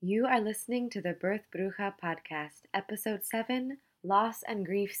You are listening to the Birth Bruja podcast, episode 7, Loss and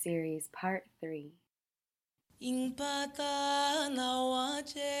Grief series, part 3. Impata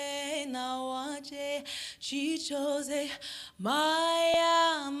nawaje chichoze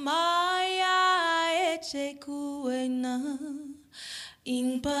maya eche kuena.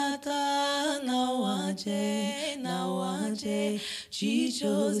 Impata nawaje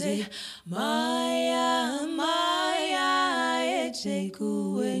chichoze maya eche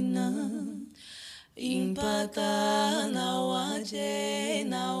kuena. Impata nawaje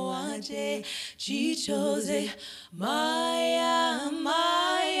chichoze maya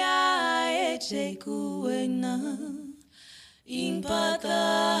eche kuena.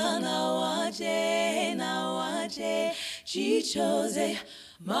 Impata nawaje chichoze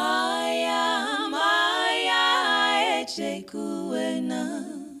maya eche kuena.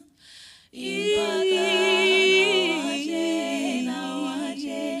 Impata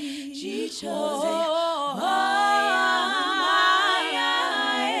nawaje chichoze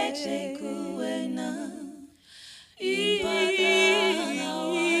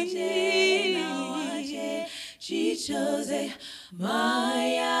Chichoze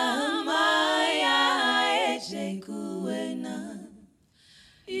maya eche kuena.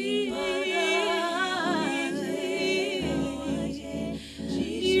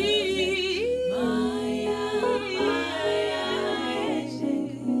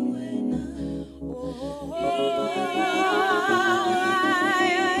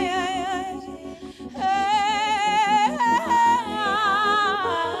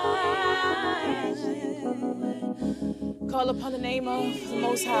 Call upon the name of the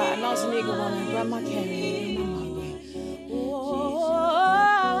Most High, Mountain Eagle Woman, Grandma Carrie, and my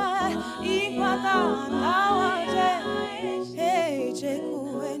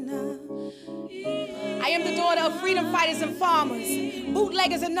I am the daughter of freedom fighters and farmers,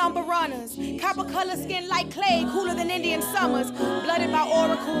 bootleggers and number runners, copper color skin like clay, cooler than Indian summers, blooded by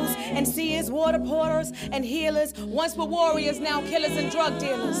oracles and seers, water porters and healers, once were warriors, now killers and drug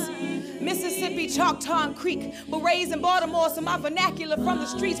dealers. Mississippi, Choctaw and Creek, but raised in Baltimore, so my vernacular from the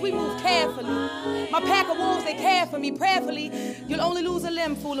streets, we move carefully. My pack of wolves, they care for me prayerfully. You'll only lose a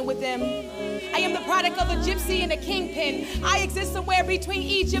limb fooling with them. I am the product of a gypsy and a kingpin. I exist somewhere between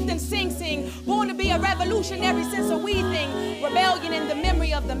Egypt and Sing Sing, born to be a revolutionary since a wee thing. Rebellion in the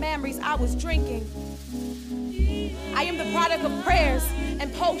memory of the memories I was drinking. I am the product of prayers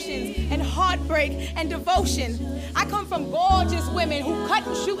and potions and heartbreak and devotion. I come from gorgeous women who cut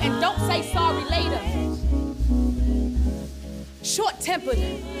and shoot and don't say sorry later. Short-tempered,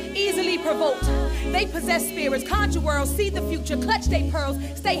 easily provoked. They possess spirits, conjure worlds, see the future, clutch they pearls,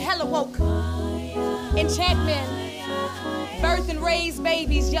 stay hella woke. Enchantment, birth and raise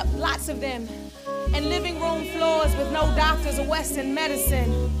babies, yup, lots of them. And living room floors with no doctors or Western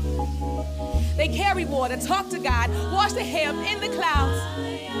medicine. They carry water, talk to God, wash their hair in the clouds.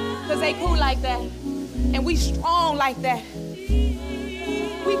 Cause they cool like that, and we strong like that.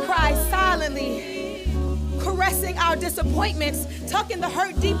 We cry silently, caressing our disappointments, tucking the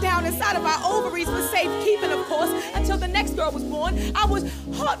hurt deep down inside of our ovaries for safekeeping, of course, until the next girl was born.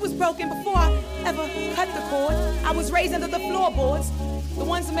 Heart was broken before I ever cut the cord. I was raised under the floorboards, the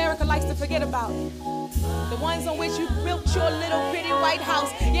ones America likes to forget about. The ones on which you built your little pretty white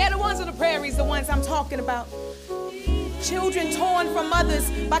house. Yeah, the ones on the prairies, the ones I'm talking about. Children torn from mothers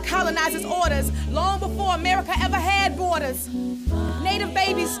by colonizers' orders, long before America ever had borders. Native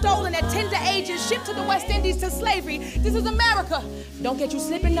babies stolen at tender ages, shipped to the West Indies to slavery. This is America. Don't get you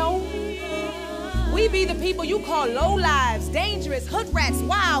slipping, no. We be the people you call low lives, dangerous, hood rats,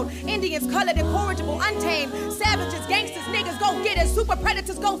 wild, Indians, colored, incorrigible, untamed, savages, gangsters, niggas, go-getters, super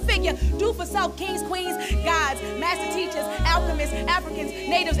predators, go figure, do for self, kings, queens, gods, master teachers, alchemists, Africans,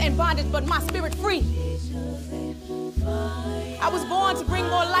 natives, and bondage, but my spirit free. I was born to bring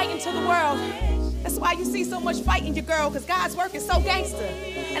more light into the world. That's why you see so much fight in your girl, because God's work is so gangster.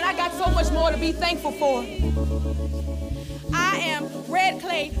 And I got so much more to be thankful for. I am red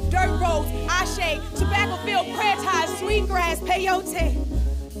clay, dirt roads, ashe, tobacco field, prayer ties, sweet grass, peyote.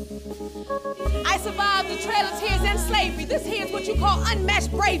 I survived the Trail of Tears and slavery. This here is what you call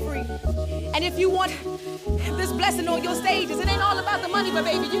unmatched bravery. And if you want this blessing on your stages, it ain't all about the money, but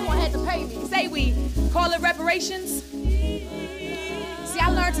baby, you gonna have to pay me. Say we call it reparations. See, I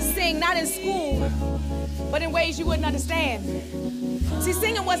learned to sing, not in school, but in ways you wouldn't understand. See,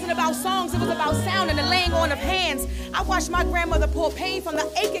 singing wasn't about songs, it was about sound and the laying on of hands. I watched my grandmother pour pain from the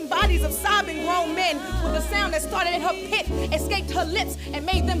aching bodies of sobbing grown men with a sound that started in her pit, escaped her lips, and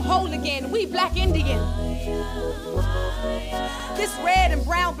made them whole again. We black Indian. This red and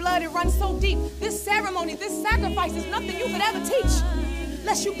brown blood, it runs so deep. This ceremony, this sacrifice is nothing you could ever teach.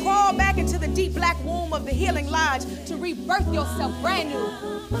 lest you crawl back into the deep black womb of the Healing Lodge to rebirth yourself brand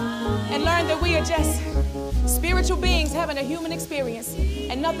new and learn that we are just spiritual beings having a human experience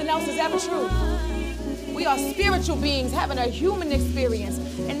and nothing else is ever true. We are spiritual beings having a human experience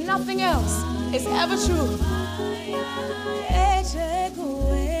and nothing else is ever true.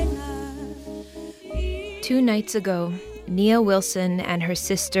 2 nights ago, Nia Wilson and her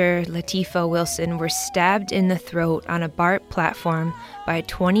sister Latifah Wilson were stabbed in the throat on a BART platform by a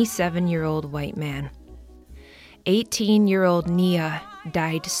 27-year-old white man. 18-year-old Nia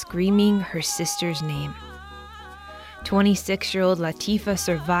died screaming her sister's name. 26-year-old Latifah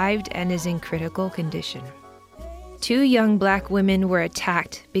survived and is in critical condition. 2 young black women were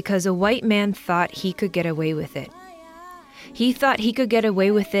attacked because a white man thought he could get away with it. He thought he could get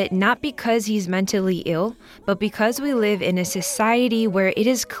away with it not because he's mentally ill, but because we live in a society where it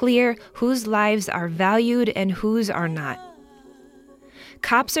is clear whose lives are valued and whose are not.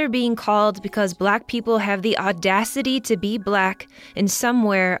 Cops are being called because black people have the audacity to be black and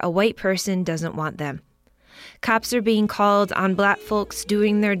somewhere a white person doesn't want them. Cops are being called on black folks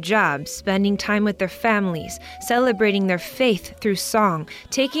doing their jobs, spending time with their families, celebrating their faith through song,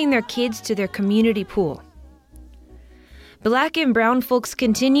 taking their kids to their community pool. Black and brown folks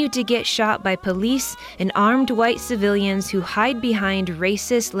continue to get shot by police and armed white civilians who hide behind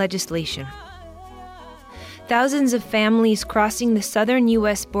racist legislation. Thousands of families crossing the southern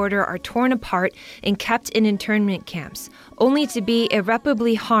U.S. border are torn apart and kept in internment camps, only to be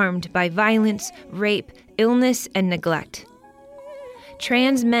irreparably harmed by violence, rape, illness, and neglect.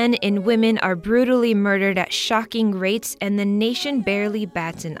 Trans men and women are brutally murdered at shocking rates, and the nation barely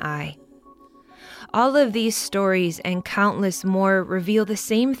bats an eye. All of these stories and countless more reveal the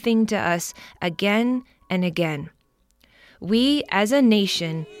same thing to us again and again. We, as a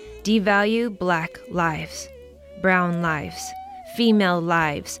nation, devalue black lives, brown lives, female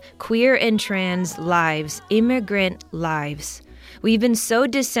lives, queer and trans lives, immigrant lives. We've been so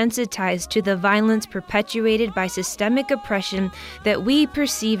desensitized to the violence perpetuated by systemic oppression that we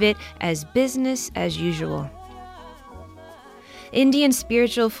perceive it as business as usual. Indian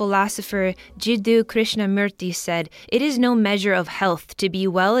spiritual philosopher Jiddu Krishnamurti said, "It is no measure of health to be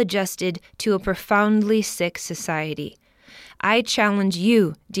well-adjusted to a profoundly sick society." I challenge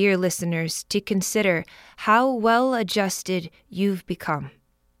you, dear listeners, to consider how well-adjusted you've become.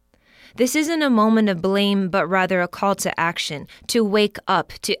 This isn't a moment of blame, but rather a call to action, to wake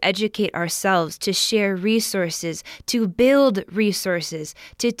up, to educate ourselves, to share resources, to build resources,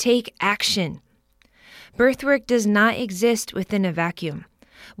 to take action. Birthwork does not exist within a vacuum.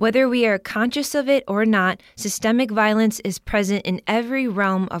 Whether we are conscious of it or not, systemic violence is present in every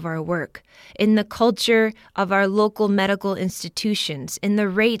realm of our work, in the culture of our local medical institutions, in the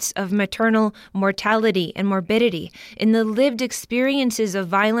rates of maternal mortality and morbidity, in the lived experiences of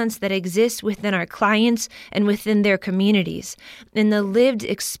violence that exist within our clients and within their communities, in the lived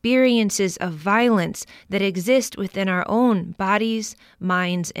experiences of violence that exist within our own bodies,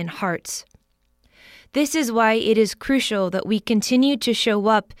 minds, and hearts. This is why it is crucial that we continue to show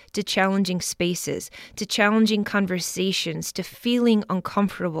up to challenging spaces, to challenging conversations, to feeling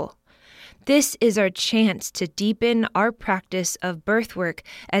uncomfortable. This is our chance to deepen our practice of birthwork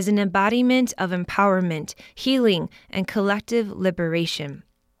as an embodiment of empowerment, healing, and collective liberation.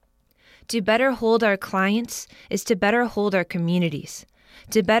 To better hold our clients is to better hold our communities.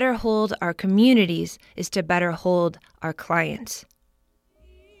 To better hold our communities is to better hold our clients.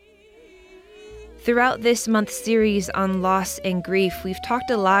 Throughout this month's series on loss and grief, we've talked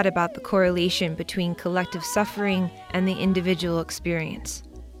a lot about the correlation between collective suffering and the individual experience.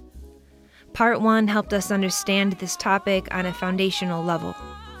 Part 1 helped us understand this topic on a foundational level.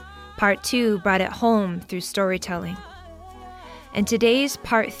 Part 2 brought it home through storytelling. And today's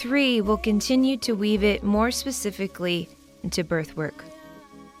Part 3 will continue to weave it more specifically into birthwork.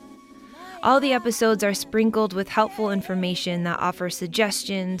 All the episodes are sprinkled with helpful information that offers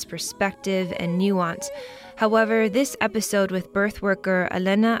suggestions, perspective, and nuance. However, this episode with birthworker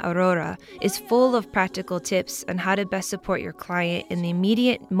Elena Aurora is full of practical tips on how to best support your client in the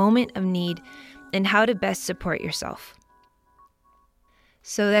immediate moment of need and how to best support yourself.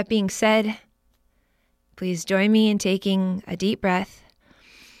 So that being said, please join me in taking a deep breath.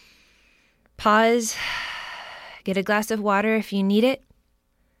 Pause, get a glass of water if you need it.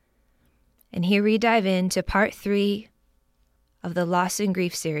 And here we dive into Part 3 of the Loss and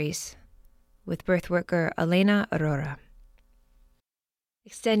Grief series with birthworker Elena Aurora.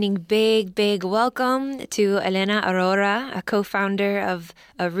 Extending big welcome to Elena Aurora, a co-founder of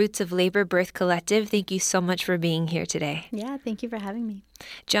Roots of Labor Birth Collective. Thank you so much for being here today. Yeah, thank you for having me.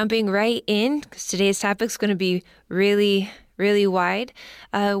 Jumping right in, because today's topic is going to be really really wide.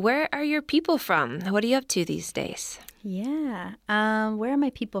 Where are your people from? What are you up to these days? Yeah. Where are my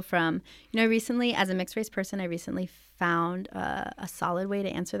people from? Recently, as a mixed race person, I recently found a solid way to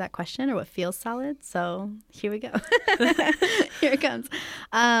answer that question, or what feels solid. So here we go. Here it comes.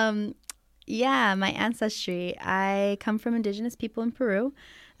 My ancestry. I come from indigenous people in Peru,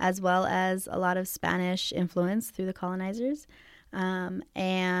 as well as a lot of Spanish influence through the colonizers.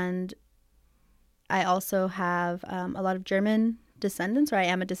 And I also have a lot of German descendants, or I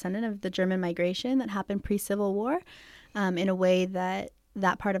am a descendant of the German migration that happened pre-Civil War, in a way that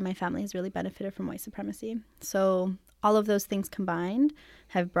part of my family has really benefited from white supremacy. So all of those things combined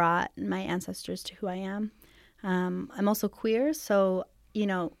have brought my ancestors to who I am. I'm also queer, so,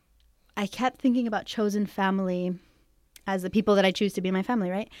 I kept thinking about chosen family as the people that I choose to be my family,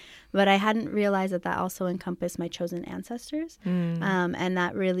 right? But I hadn't realized that also encompassed my chosen ancestors. And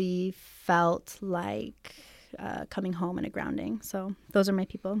that really felt like coming home and a grounding. So those are my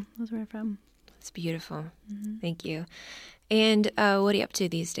people. Those are where I'm from. It's beautiful. Mm-hmm. Thank you. And what are you up to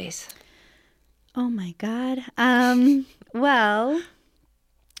these days? Oh, my God. Well,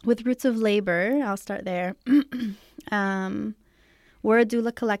 with Roots of Labor, I'll start there. We're a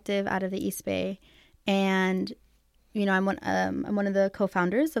doula collective out of the East Bay. And I'm one of the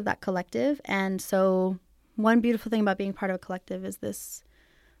co-founders of that collective. And so one beautiful thing about being part of a collective is this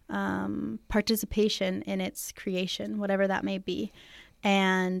participation in its creation, whatever that may be.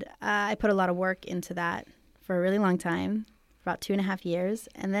 And I put a lot of work into that for a really long time, for about 2.5 years.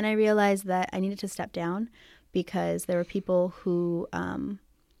 And then I realized that I needed to step down because there were people who I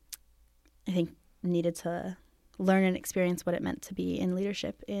think needed to learn and experience what it meant to be in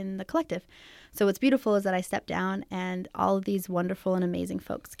leadership in the collective. So what's beautiful is that I stepped down and all of these wonderful and amazing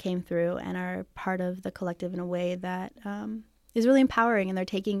folks came through and are part of the collective in a way that is really empowering, and they're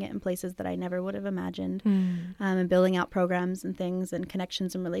taking it in places that I never would have imagined, and building out programs and things and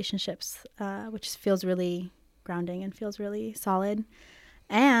connections and relationships, which feels really grounding and feels really solid.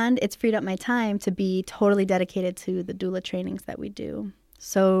 And it's freed up my time to be totally dedicated to the doula trainings that we do.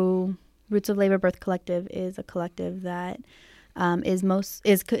 So Roots of Labor Birth Collective is a collective that is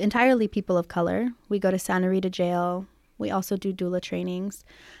entirely people of color. We go to Santa Rita Jail. We also do doula trainings,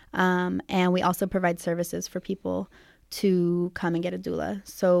 and we also provide services for people to come and get a doula.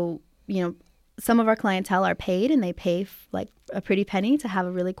 So, some of our clientele are paid, and they pay like a pretty penny to have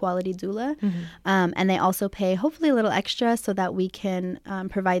a really quality doula. And they also pay hopefully a little extra so that we can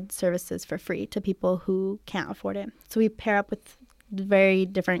provide services for free to people who can't afford it. So we pair up with very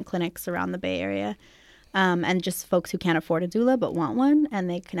different clinics around the Bay Area, and just folks who can't afford a doula but want one, and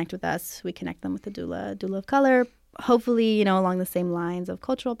they connect with us. We connect them with a doula of color, hopefully, along the same lines of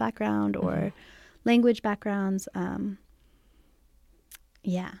cultural background or language backgrounds.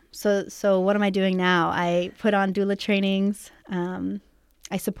 So what am I doing now? I put on doula trainings.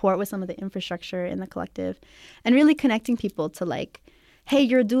 I support with some of the infrastructure in the collective, and really connecting people to like, hey,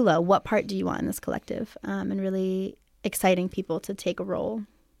 you're a doula. What part do you want in this collective? And really exciting people to take a role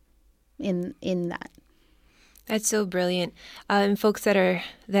in that. That's so brilliant. And folks that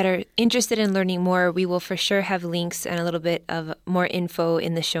are interested in learning more, we will for sure have links and a little bit of more info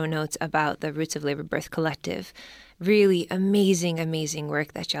in the show notes about the Roots of Labor Birth Collective. Really amazing, amazing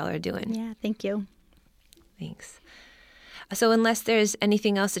work that y'all are doing. Yeah, thank you. Thanks. So unless there's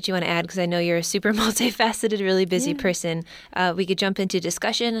anything else that you want to add, because I know you're a super multifaceted, really busy person, we could jump into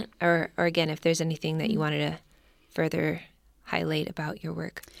discussion, or again, if there's anything that you wanted to further highlight about your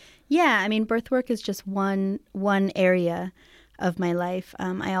work. Yeah, I mean, birth work is just one area of my life.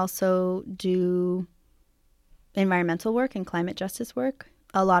 I also do environmental work and climate justice work.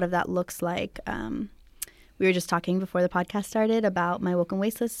 A lot of that looks like, we were just talking before the podcast started about my Woken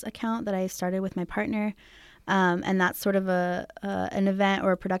Wasteless account that I started with my partner. And that's sort of an event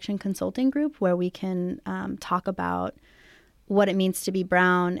or a production consulting group where we can talk about what it means to be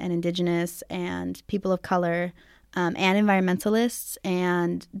brown and indigenous and people of color, and environmentalists,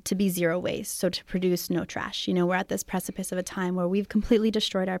 and to be zero waste, so to produce no trash. We're at this precipice of a time where we've completely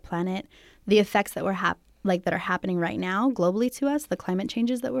destroyed our planet. The effects that that are happening right now globally to us, the climate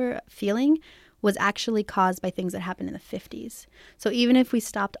changes that we're feeling, was actually caused by things that happened in the 50s. So even if we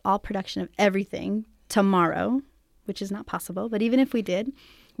stopped all production of everything tomorrow, which is not possible, but even if we did,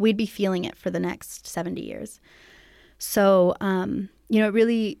 we'd be feeling it for the next 70 years. So,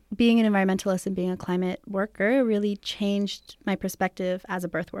 really being an environmentalist and being a climate worker really changed my perspective as a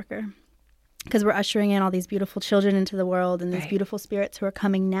birth worker, because we're ushering in all these beautiful children into the world and these beautiful spirits who are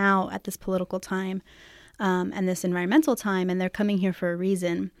coming now at this political time and this environmental time, and they're coming here for a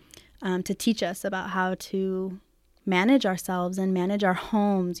reason, to teach us about how to manage ourselves and manage our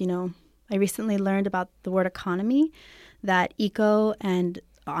homes. I recently learned about the word economy, that eco and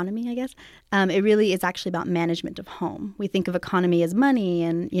economy, I guess, it really is actually about management of home. We think of economy as money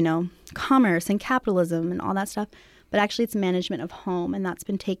and, commerce and capitalism and all that stuff, but actually it's management of home, and that's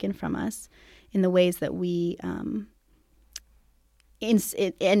been taken from us in the ways that we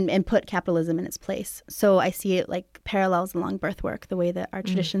and put capitalism in its place. So I see it like parallels along birth work, the way that our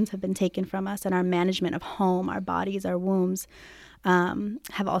traditions have been taken from us, and our management of home, our bodies, our wombs,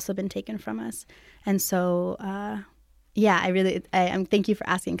 have also been taken from us. And so, I'm thank you for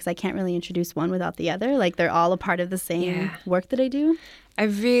asking, because I can't really introduce one without the other. Like, they're all a part of the same work that I do. I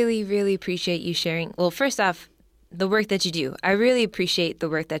really, really appreciate you sharing. Well, first off, the work that you do. I really appreciate the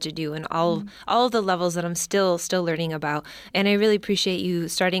work that you do and all of the levels that I'm still learning about. And I really appreciate you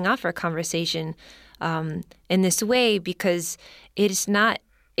starting off our conversation in this way, because it is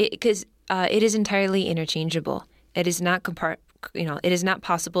entirely interchangeable. It is not it is not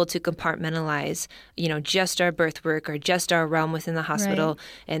possible to compartmentalize, just our birth work or just our realm within the hospital,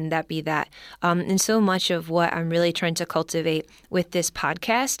 and that be that. And so much of what I'm really trying to cultivate with this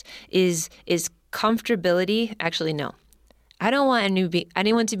podcast is comfortability. Actually, no. I don't want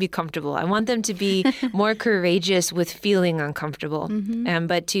anyone to be comfortable. I want them to be more courageous with feeling uncomfortable. I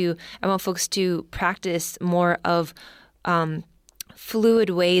want folks to practice more of fluid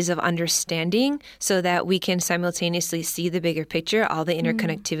ways of understanding, so that we can simultaneously see the bigger picture, all the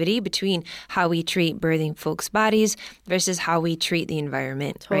interconnectivity between how we treat birthing folks' bodies versus how we treat the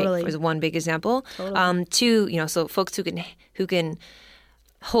environment. Totally. Right? For one big example. Totally. Two, so folks who can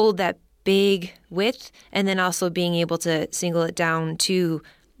hold that big width, and then also being able to single it down to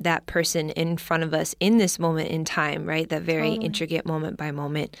that person in front of us in this moment in time, right? That very intricate moment by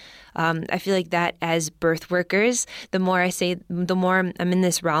moment. I feel like that as birth workers, the more I'm in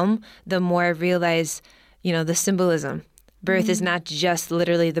this realm, the more I realize, the symbolism. Birth is not just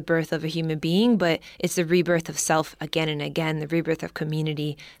literally the birth of a human being, but it's the rebirth of self again and again, the rebirth of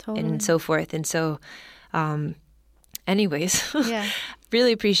community and so forth. And so, anyways,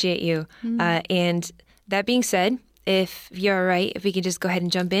 really appreciate you. And that being said, if you're all right, if we could just go ahead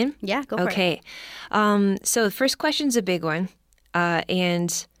and jump in. Yeah, go for it. Okay. So the first question's a big one.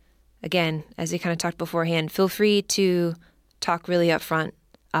 And again, as we kind of talked beforehand, feel free to talk really upfront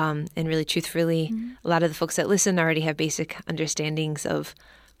and really truthfully. A lot of the folks that listen already have basic understandings of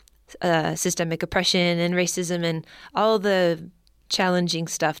systemic oppression and racism and all the challenging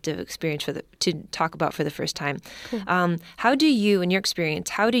stuff to experience to talk about for the first time. Cool. How do you, in your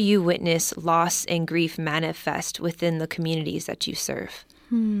experience, witness loss and grief manifest within the communities that you serve?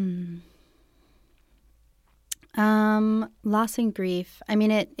 Loss and grief. I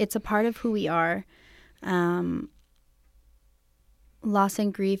mean, it's a part of who we are. Loss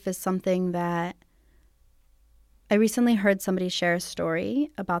and grief is something that I recently heard somebody share a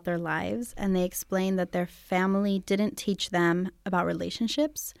story about their lives, and they explained that their family didn't teach them about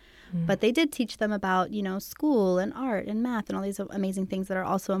relationships, but they did teach them about, school and art and math and all these amazing things that are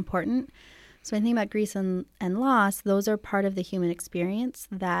also important. So when I think about grief and loss, those are part of the human experience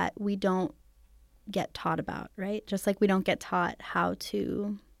that we don't get taught about, right? Just like we don't get taught how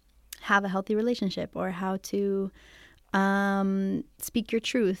to have a healthy relationship or how to speak your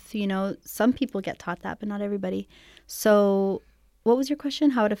truth. Some people get taught that, but not everybody. So what was your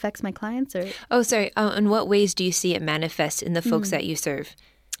question? How it affects my clients? Or sorry. In what ways do you see it manifest in the folks that you serve?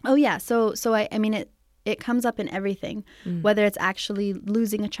 Oh, yeah. So I mean, it comes up in everything, whether it's actually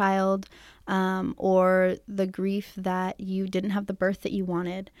losing a child or the grief that you didn't have the birth that you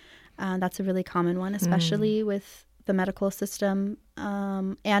wanted. That's a really common one, especially with the medical system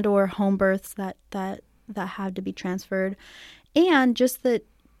and or home births that had to be transferred. And just that,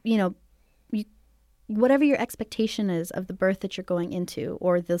 whatever your expectation is of the birth that you're going into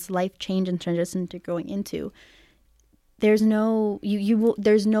or this life change and transition that you're going into, there's no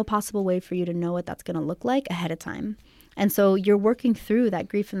possible way for you to know what that's going to look like ahead of time. And so you're working through that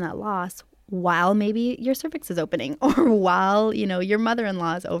grief and that loss while maybe your cervix is opening or while, your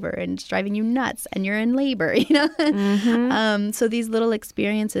mother-in-law is over and it's driving you nuts and you're in labor, So these little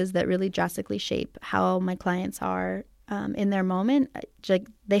experiences that really drastically shape how my clients are in their moment, like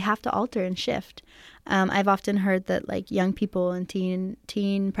they have to alter and shift. I've often heard that like young people in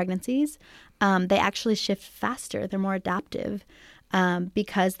teen pregnancies, they actually shift faster. They're more adaptive.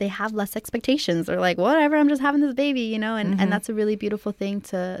 Because they have less expectations. They're like, whatever, I'm just having this baby, and that's a really beautiful thing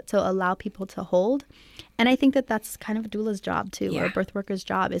to allow people to hold. And I think that that's kind of a doula's job too, or a birth worker's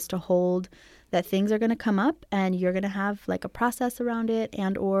job, is to hold that things are going to come up and you're going to have like a process around it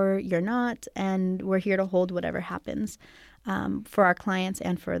and or you're not. And we're here to hold whatever happens for our clients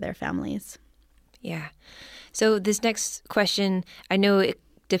and for their families. Yeah. So this next question, I know it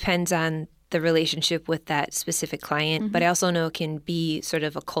depends on the relationship with that specific client, but I also know it can be sort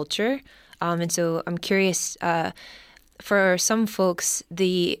of a culture. And so I'm curious, for some folks,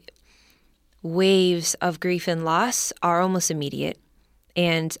 the waves of grief and loss are almost immediate.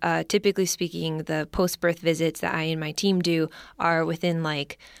 And typically speaking, the post-birth visits that I and my team do are within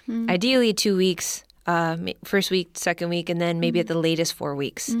ideally 2 weeks, first week, second week, and then maybe at the latest 4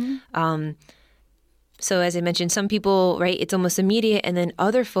 weeks. So as I mentioned, some people, right, it's almost immediate. And then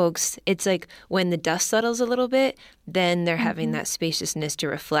other folks, it's like when the dust settles a little bit, then they're having that spaciousness to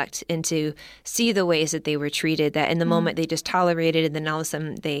reflect and to see the ways that they were treated, that in the moment they just tolerated, and then all of a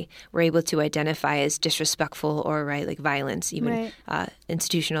sudden they were able to identify as disrespectful or, right, like violence, even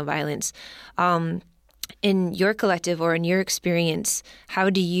institutional violence. In your collective or in your experience, how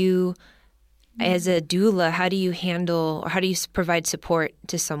do you, as a doula, how do you handle or how do you provide support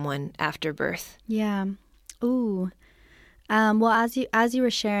to someone after birth? Yeah. Ooh. Well, as you were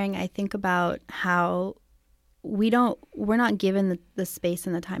sharing, I think about how we're not given the space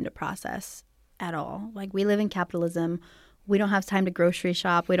and the time to process at all. Like, we live in capitalism. We don't have time to grocery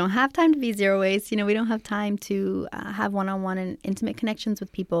shop. We don't have time to be zero waste. We don't have time to have one-on-one and intimate connections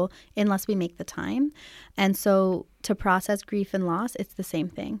with people unless we make the time. And so to process grief and loss, it's the same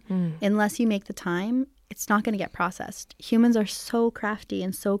thing. Unless you make the time, it's not going to get processed. Humans are so crafty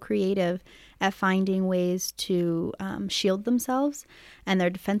and so creative at finding ways to shield themselves, and their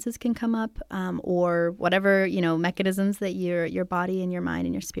defenses can come up, or whatever, mechanisms that your body and your mind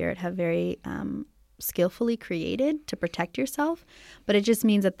and your spirit have very skillfully created to protect yourself. But it just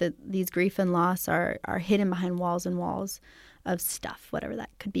means that these grief and loss are hidden behind walls and walls of stuff, whatever that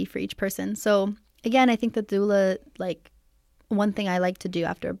could be for each person. So again, I think the doula, one thing I like to do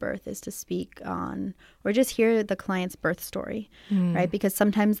after a birth is to speak on or just hear the client's birth story, right? Because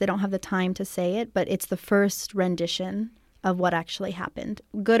sometimes they don't have the time to say it, but it's the first rendition of what actually happened,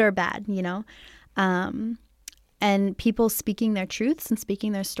 good or bad, and people speaking their truths and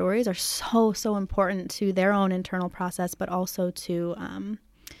speaking their stories are so, so important to their own internal process, but also to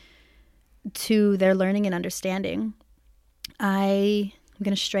their learning and understanding. I'm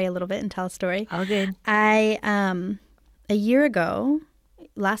going to stray a little bit and tell a story. All good. A year ago,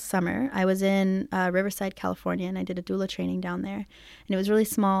 last summer, I was in Riverside, California, and I did a doula training down there. And it was really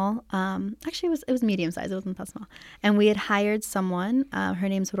small. Actually, it was medium size. It wasn't that small. And we had hired someone. Her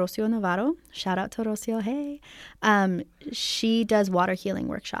name's Rocio Navarro. Shout out to Rocio. Hey. She does water healing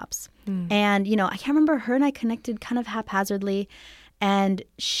workshops. And, I can't remember, her and I connected kind of haphazardly. And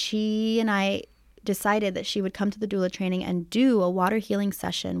she and I decided that she would come to the doula training and do a water healing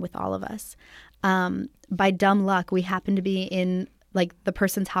session with all of us. By dumb luck, we happened to be in the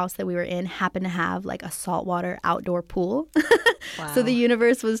person's house that we were in happened to have a saltwater outdoor pool. Wow. So the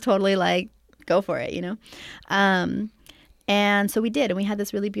universe was totally go for it, and so we did, and we had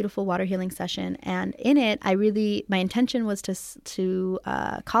this really beautiful water healing session. And in it, my intention was to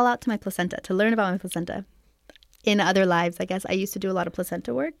call out to my placenta, to learn about my placenta. In other lives, I guess, I used to do a lot of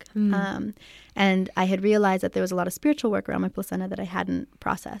placenta work. And I had realized that there was a lot of spiritual work around my placenta that I hadn't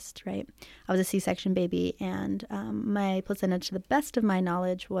processed, right? I was a C-section baby, and my placenta, to the best of my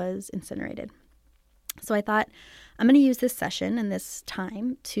knowledge, was incinerated. So I thought, I'm going to use this session and this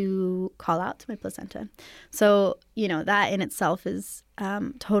time to call out to my placenta. So, that in itself is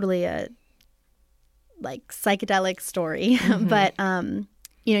totally a psychedelic story. But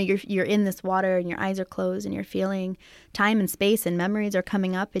you're in this water and your eyes are closed and you're feeling time and space, and memories are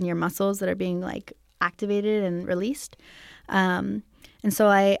coming up in your muscles that are being activated and released. And so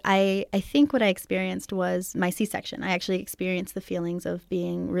I think what I experienced was my C-section. I actually experienced the feelings of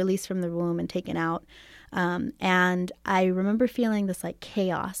being released from the womb and taken out. And I remember feeling this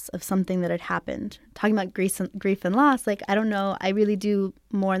chaos of something that had happened. Talking about grief and loss, I don't know. I really do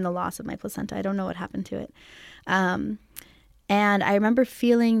more in the loss of my placenta. I don't know what happened to it. And I remember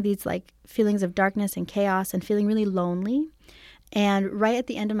feeling these feelings of darkness and chaos and feeling really lonely. And right at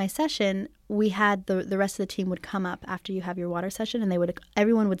the end of my session, we had the rest of the team would come up after you have your water session, and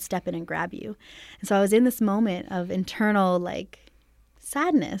everyone would step in and grab you. And so I was in this moment of internal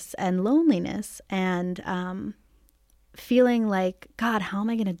sadness and loneliness, and feeling God, how am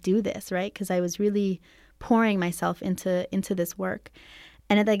I going to do this, right? Because I was really pouring myself into this work.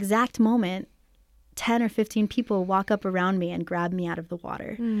 And at the exact moment, 10 or 15 people walk up around me and grab me out of the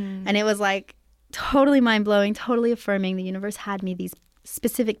water. And it was totally mind-blowing, totally affirming. The universe had me. These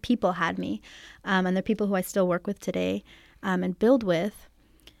specific people had me. And they're people who I still work with today and build with.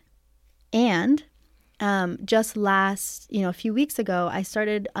 And just a few weeks ago, I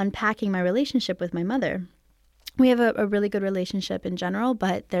started unpacking my relationship with my mother. We have a really good relationship in general,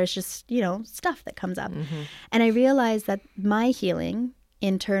 but there's just, stuff that comes up. And I realized that my healing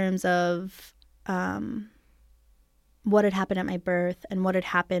in terms of what had happened at my birth and what had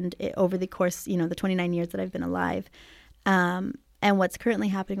happened over the course, the 29 years that I've been alive, and what's currently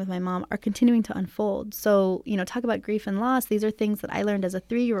happening with my mom are continuing to unfold. So, talk about grief and loss. These are things that I learned as a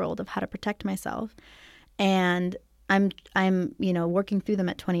 3-year-old of how to protect myself. And I'm working through them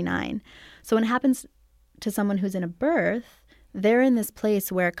at 29. So when it happens to someone who's in a birth, they're in this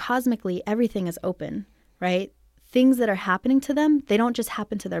place where cosmically everything is open, right? Things that are happening to them, they don't just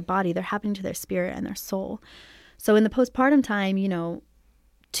happen to their body, they're happening to their spirit and their soul. So in the postpartum time,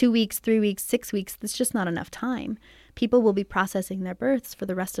 2 weeks, 3 weeks, 6 weeks, that's just not enough time. People will be processing their births for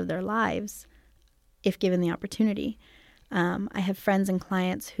the rest of their lives if given the opportunity. I have friends and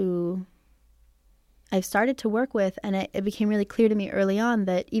clients who I've started to work with, and it became really clear to me early on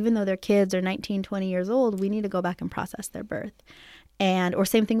that even though their kids are 19, 20 years old, we need to go back and process their birth. Or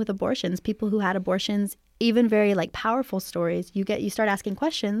same thing with abortions. People who had abortions, even very powerful stories, you start asking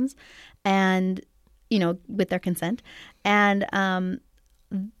questions and, with their consent. And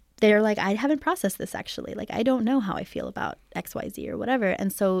they're like, I haven't processed this actually. I don't know how I feel about XYZ or whatever.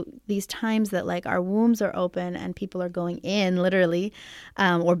 And so these times that our wombs are open and people are going in literally,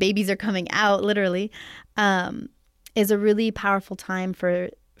 or babies are coming out literally, is a really powerful time for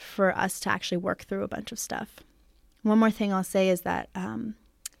us to actually work through a bunch of stuff. One more thing I'll say is that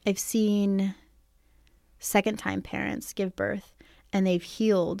I've seen second-time parents give birth and they've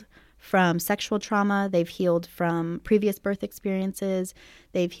healed from sexual trauma, they've healed from previous birth experiences,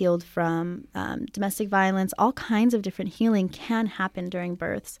 they've healed from domestic violence. All kinds of different healing can happen during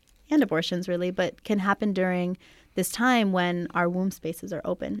births and abortions really, but can happen during this time when our womb spaces are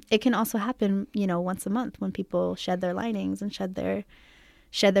open. It can also happen, once a month when people shed their linings and shed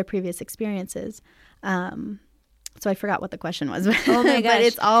their previous experiences. So I forgot what the question was. Oh my gosh. But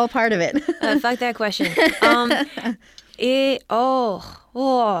it's all part of it. Fuck that question.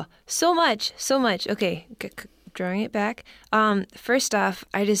 So much. Okay, drawing it back. First off,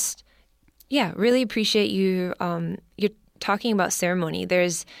 I just, really appreciate you. You're talking about ceremony.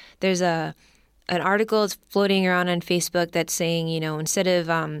 There's an article that's floating around on Facebook that's saying, instead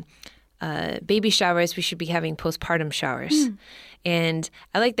of baby showers, we should be having postpartum showers. And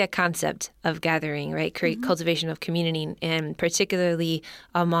I like that concept of gathering, right? Cultivation of community, and particularly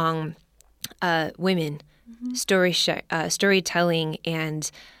among women. Storytelling,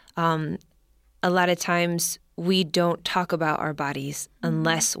 and a lot of times we don't talk about our bodies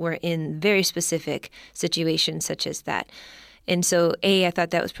unless we're in very specific situations such as that. And so A, I thought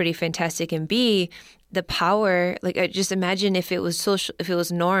that was pretty fantastic, and B, the power, just imagine if it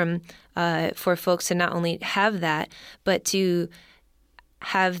was norm for folks to not only have that, but to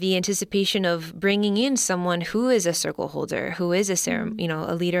have the anticipation of bringing in someone who is a circle holder, who is a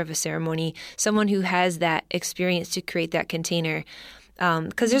a leader of a ceremony, someone who has that experience to create that container.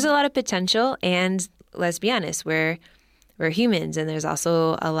 Because there's a lot of potential, and let's be honest, we're humans, and there's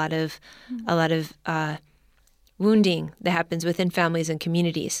also a lot of wounding that happens within families and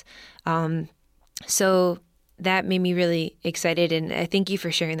communities. So that made me really excited, and I thank you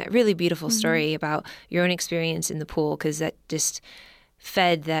for sharing that really beautiful story about your own experience in the pool, because that just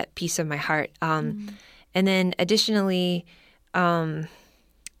fed that piece of my heart. And then additionally, I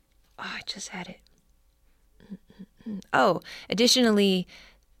just had it. Additionally,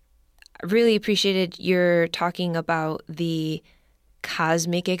 I really appreciated your talking about the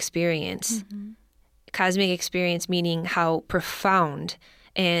cosmic experience. Cosmic experience meaning how profound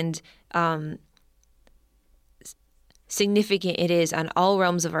and significant it is on all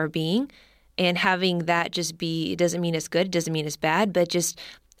realms of our being. And having that just be, it doesn't mean it's good, it doesn't mean it's bad, but just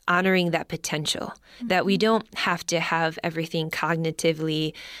honoring that potential, that we don't have to have everything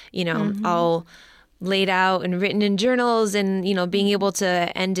cognitively, all laid out and written in journals, and, being able to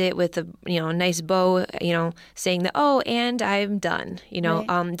end it with a, nice bow, saying that, and I'm done,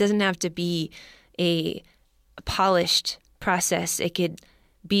 Right. It doesn't have to be a polished process. It could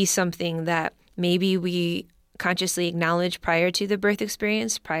be something that maybe we consciously acknowledge prior to the birth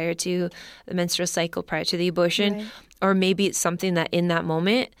experience, prior to the menstrual cycle, prior to the abortion, Right. or maybe it's something that in that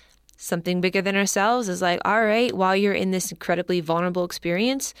moment, something bigger than ourselves is like, all right, while you're in this incredibly vulnerable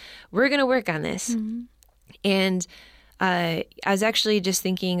experience, we're going to work on this. And I was actually just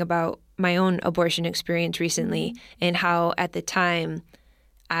thinking about my own abortion experience recently and how at the time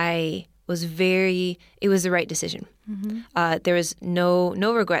it was the right decision. There was no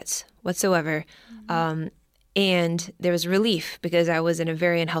regrets whatsoever. And there was relief because I was in a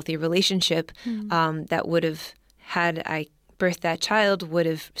very unhealthy relationship that would have, had I birthed that child, would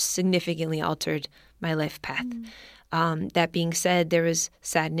have significantly altered my life path. That being said, there was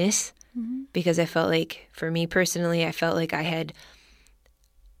sadness because I felt like, for me personally, I felt like I had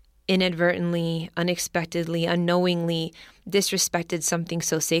inadvertently, unexpectedly, unknowingly disrespected something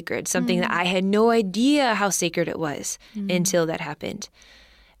so sacred, something that I had no idea how sacred it was until that happened.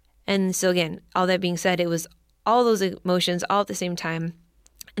 And so again, all that being said, it was all those emotions all at the same time.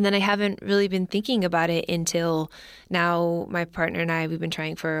 And then I haven't really been thinking about it until now. My partner and I, we've been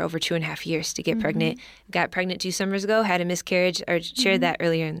trying for over 2.5 years to get pregnant. Got pregnant 2 summers ago, had a miscarriage, or shared that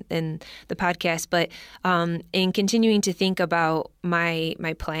earlier in the podcast. But in continuing to think about my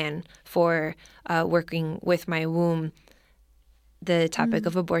plan for working with my womb, the topic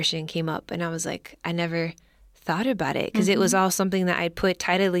of abortion came up. And I was like, I never thought about it because it was all something that I'd put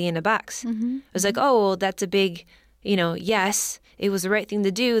tidily in a box. I was like, oh, well, that's a big, yes, it was the right thing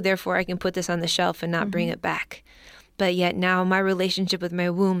to do. Therefore, I can put this on the shelf and not bring it back. But yet now my relationship with my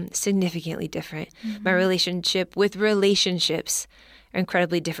womb is significantly different. My relationship with relationships are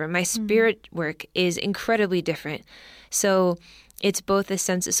incredibly different. My spirit work is incredibly different. So it's both a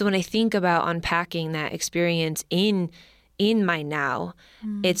sense. So when I think about unpacking that experience in my now,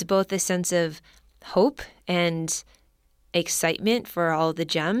 it's both a sense of hope and excitement for all the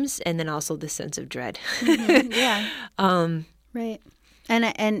gems, and then also the sense of dread. Yeah. Right. And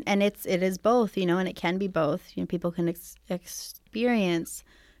it is both, and it can be both. People can experience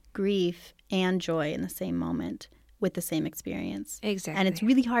grief and joy in the same moment with the same experience. Exactly. And it's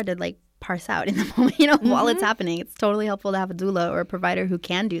really hard to parse out in the moment, while it's happening. It's totally helpful to have a doula or a provider who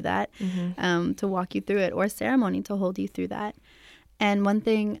can do that, to walk you through it, or a ceremony to hold you through that. And one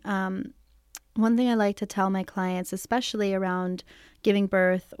thing I like to tell my clients, especially around giving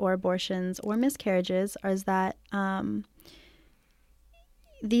birth or abortions or miscarriages, is that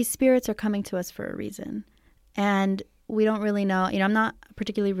these spirits are coming to us for a reason. And we don't really know. I'm not a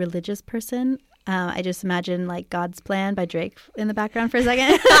particularly religious person. I just imagine God's Plan by Drake in the background for a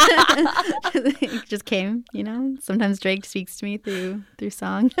second. It just came, Sometimes Drake speaks to me through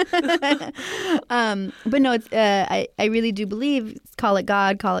song. But no, it's I really do believe, call it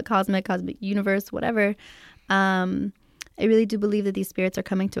God, call it cosmic universe, whatever. I really do believe that these spirits are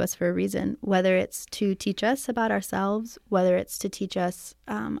coming to us for a reason, whether it's to teach us about ourselves, whether it's to teach us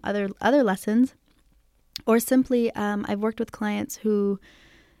other lessons, or simply I've worked with clients who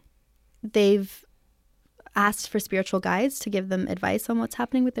they've asked for spiritual guides to give them advice on what's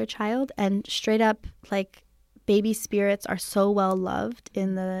happening with their child, and straight up, baby spirits are so well loved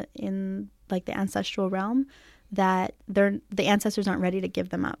in the ancestral realm that the ancestors aren't ready to give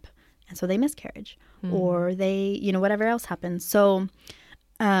them up. And so they miscarriage, or they, whatever else happens. So,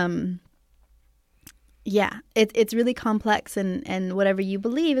 it's really complex, and whatever you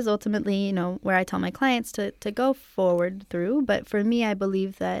believe is ultimately, where I tell my clients to go forward through. But for me, I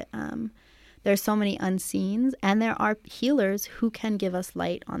believe that there's so many unseens, and there are healers who can give us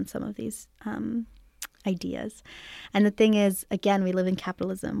light on some of these ideas. And the thing is, again, we live in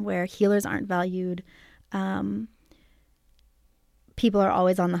capitalism where healers aren't valued. People are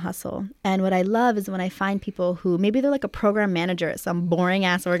always on the hustle. And what I love is when I find people who maybe they're a program manager at some boring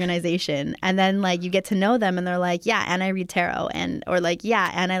ass organization, and then you get to know them and they're like, yeah, and I read tarot, or yeah,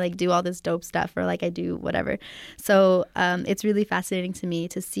 and I do all this dope stuff, or I do whatever. So it's really fascinating to me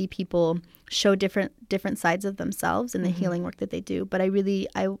to see people show different sides of themselves in the healing work that they do. But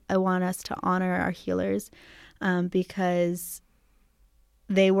I want us to honor our healers, because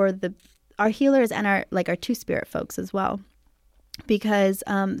they were our healers and our two spirit folks as well. Because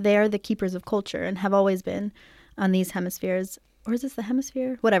they are the keepers of culture and have always been on these hemispheres. Or is this the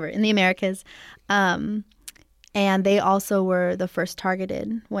hemisphere? Whatever, in the Americas. And they also were the first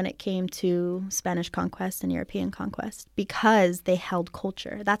targeted when it came to Spanish conquest and European conquest, because they held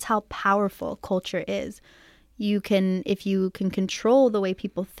culture. That's how powerful culture is. If you can control the way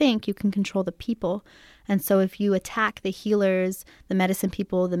people think, you can control the people. And so if you attack the healers, the medicine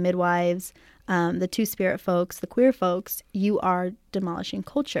people, the midwives, the two spirit folks, the queer folks, you are demolishing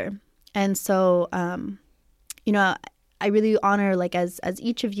culture. And so, I really honor, as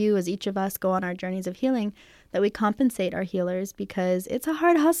each of us go on our journeys of healing, that we compensate our healers, because it's a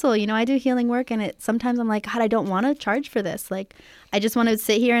hard hustle. I do healing work, and sometimes I'm like, God, I don't want to charge for this. I just want to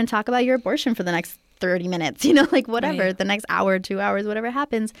sit here and talk about your abortion for the next 30 minutes, whatever, right. The next hour, 2 hours, whatever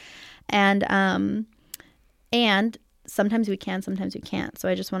happens. And sometimes we can, sometimes we can't. So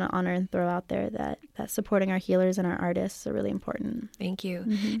I just want to honor and throw out there that supporting our healers and our artists are really important. Thank you.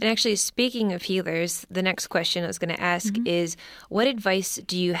 And actually, speaking of healers, the next question I was going to ask is, what advice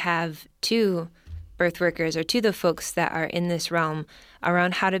do you have to birth workers or to the folks that are in this realm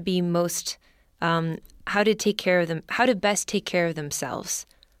around how to be how to take care of them, how to best take care of themselves?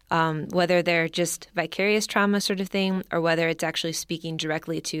 Whether they're just vicarious trauma sort of thing, or whether it's actually speaking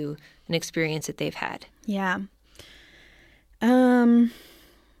directly to an experience that they've had. Yeah.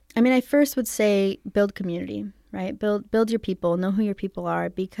 I mean, I first would say build community, right? Build your people, know who your people are,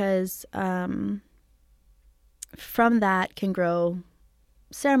 because from that can grow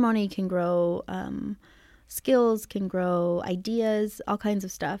ceremony, can grow skills, can grow ideas, all kinds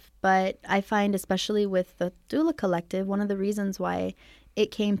of stuff. But I find, especially with the Doula Collective, one of the reasons why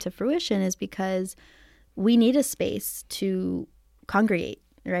it came to fruition is because we need a space to congregate,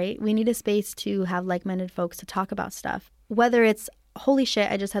 right? We need a space to have like-minded folks to talk about stuff. Whether it's, holy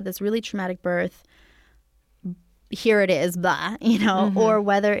shit, I just had this really traumatic birth, here it is, blah, or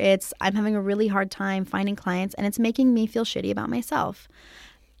whether it's, I'm having a really hard time finding clients and it's making me feel shitty about myself.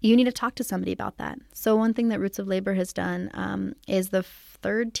 You need to talk to somebody about that. So one thing that Roots of Labor has done is the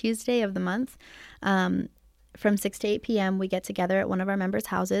third Tuesday of the month, from 6 to 8 p.m., we get together at one of our members'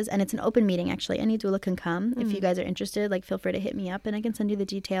 houses, and it's an open meeting, actually. Any doula can come. If you guys are interested, feel free to hit me up, and I can send you the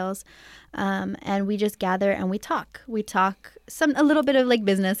details. And we just gather and we talk. We talk a little bit of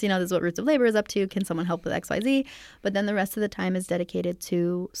business. This is what Roots of Labor is up to. Can someone help with XYZ? But then the rest of the time is dedicated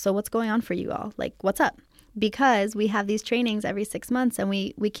to, so what's going on for you all? What's up? Because we have these trainings every 6 months, and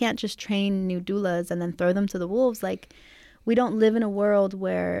we can't just train new doulas and then throw them to the wolves. We don't live in a world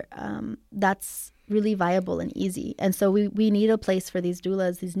where that's really viable and easy. And so we need a place for these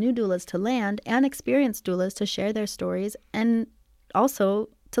doulas, these new doulas, to land, and experienced doulas to share their stories, and also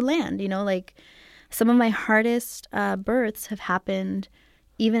to land. Some of my hardest births have happened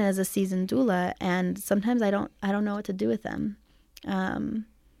even as a seasoned doula, and sometimes I don't know what to do with them.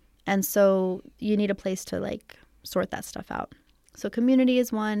 And so you need a place to sort that stuff out. So community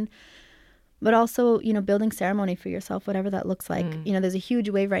is one. But also, building ceremony for yourself, whatever that looks like. There's a huge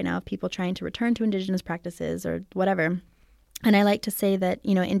wave right now of people trying to return to indigenous practices or whatever. And I like to say that,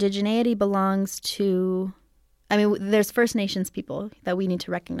 indigeneity belongs to, there's First Nations people that we need to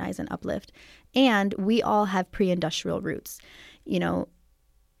recognize and uplift. And we all have pre-industrial roots.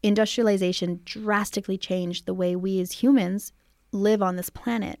 Industrialization drastically changed the way we as humans live on this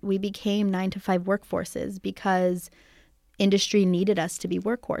planet. We became 9-to-5 workforces because industry needed us to be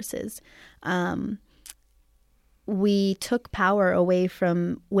workhorses. We took power away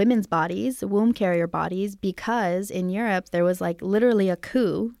from women's bodies, womb carrier bodies, because in Europe there was literally a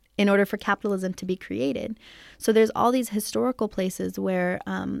coup in order for capitalism to be created. So there's all these historical places where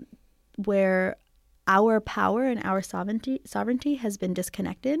our power and our sovereignty has been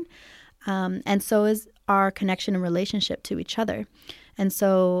disconnected, and so is our connection and relationship to each other. And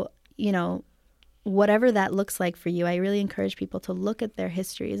so, whatever that looks like for you, I really encourage people to look at their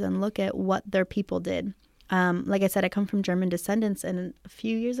histories and look at what their people did. Like I said, I come from German descendants, and a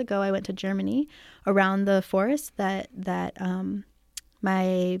few years ago I went to Germany around the forest that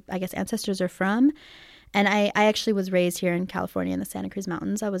my, ancestors are from. And I actually was raised here in California in the Santa Cruz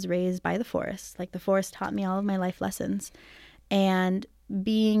Mountains. I was raised by the forest. The forest taught me all of my life lessons. And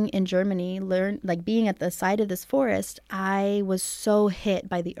being in Germany, being at the side of this forest, I was so hit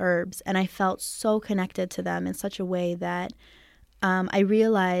by the herbs, and I felt so connected to them in such a way that I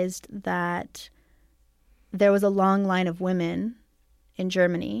realized that there was a long line of women in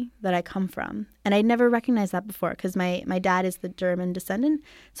Germany that I come from. And I'd never recognized that before because my dad is the German descendant.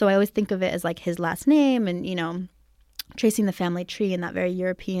 So I always think of it as his last name and, tracing the family tree in that very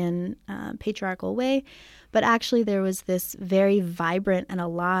European patriarchal way. But actually there was this very vibrant and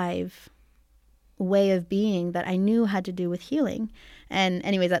alive way of being that I knew had to do with healing. And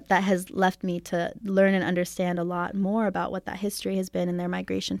anyways, that has left me to learn and understand a lot more about what that history has been and their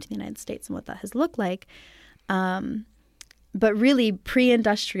migration to the United States and what that has looked like. But really,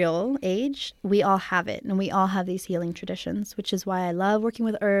 pre-industrial age, we all have it, and we all have these healing traditions, which is why I love working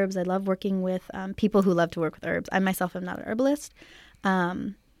with herbs. I love working with people who love to work with herbs. I myself am not an herbalist,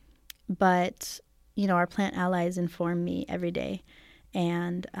 but our plant allies inform me every day,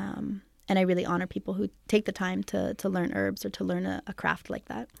 and I really honor people who take the time to learn herbs or to learn a craft like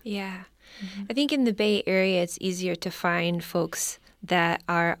that. Yeah, I think in the Bay Area, it's easier to find folks that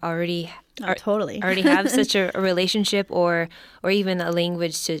are already have such a relationship or even a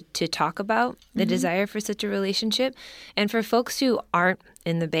language to talk about the desire for such a relationship. And for folks who aren't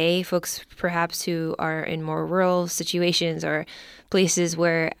in the Bay, folks perhaps who are in more rural situations or places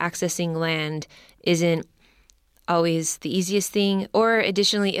where accessing land isn't always the easiest thing, or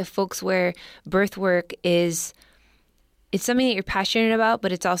additionally, if folks where birth work it's something that you're passionate about,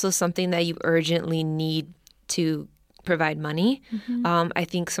 but it's also something that you urgently need to provide money. I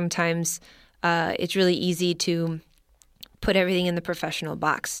think sometimes it's really easy to put everything in the professional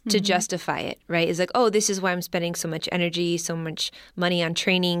box to justify it, right? It's this is why I'm spending so much energy, so much money on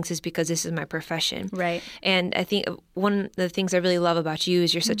trainings is because this is my profession. Right. And I think one of the things I really love about you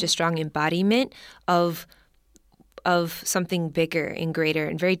is you're such a strong embodiment of of something bigger and greater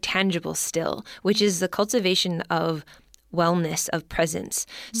and very tangible still, which is the cultivation of wellness, of presence.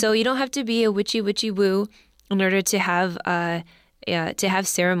 So you don't have to be a witchy woo in order to have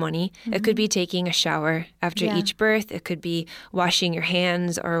ceremony. It could be taking a shower after each birth. It could be washing your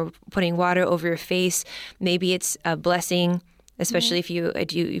hands or putting water over your face. Maybe it's a blessing, especially if you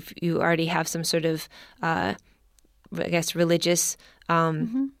already have some sort of religious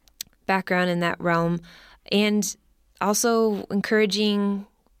background in that realm. And also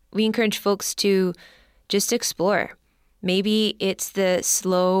we encourage folks to just explore. Maybe it's the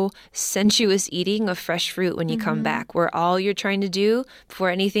slow, sensuous eating of fresh fruit when you come back, where all you're trying to do before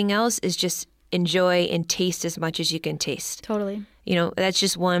anything else is just enjoy and taste as much as you can taste. Totally. That's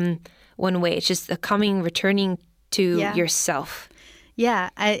just one way. It's just returning to yourself. Yeah,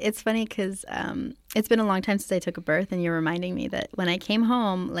 it's funny because it's been a long time since I took a birth, and you're reminding me that when I came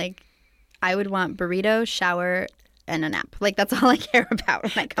home, I would want burrito, shower, and a nap. That's all I care about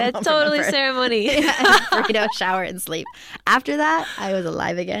when I come home. That's totally ceremony. Burrito, shower, and sleep. After that, I was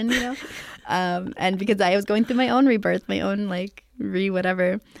alive again, and because I was going through my own rebirth, my own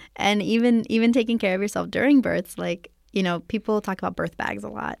whatever, and even taking care of yourself during births, people talk about birth bags a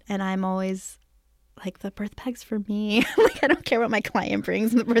lot, and I'm always the birth bag's for me. I don't care what my client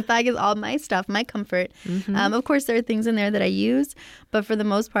brings. The birth bag is all my stuff, my comfort. Of course, there are things in there that I use, but for the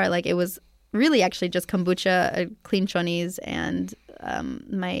most part, it was really actually just kombucha, clean chonies, and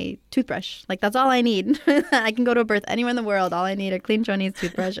my toothbrush. That's all I need. I can go to a birth anywhere in the world. All I need are clean chonies,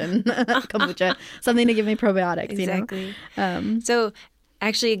 toothbrush, and kombucha. Something to give me probiotics, Exactly. So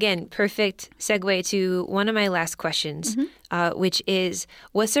actually, again, perfect segue to one of my last questions, which is,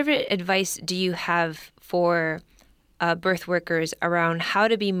 what sort of advice do you have for birth workers around how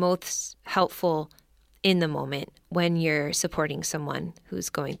to be most helpful in the moment when you're supporting someone who's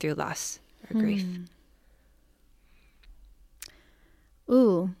going through loss or grief?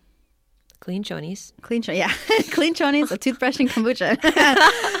 Ooh. Clean chonies. Clean chonies, a toothbrush, and kombucha.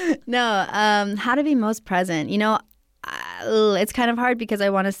 No, how to be most present. It's kind of hard because I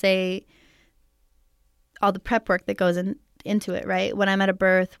want to say all the prep work that goes into it, right? When I'm at a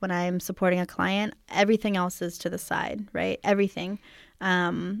birth, when I'm supporting a client, everything else is to the side, right? Everything.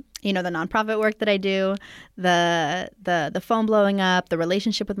 The nonprofit work that I do, the phone blowing up, the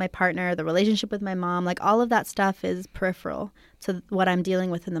relationship with my partner, the relationship with my mom, all of that stuff is peripheral to what I'm dealing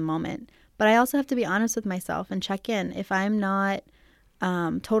with in the moment. But I also have to be honest with myself and check in. If I'm not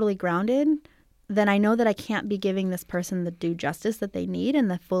totally grounded, then I know that I can't be giving this person the due justice that they need and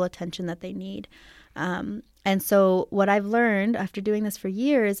the full attention that they need. And so what I've learned after doing this for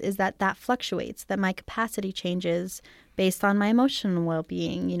years is that fluctuates, that my capacity changes based on my emotional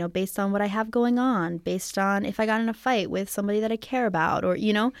well-being, based on what I have going on, based on if I got in a fight with somebody that I care about, or,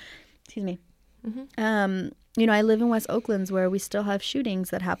 excuse me. I live in West Oaklands, where we still have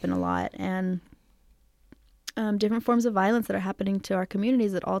shootings that happen a lot, and different forms of violence that are happening to our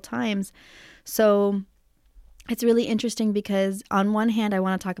communities at all times. So it's really interesting because on one hand, I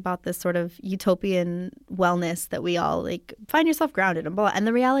want to talk about this sort of utopian wellness that we all find yourself grounded and blah. And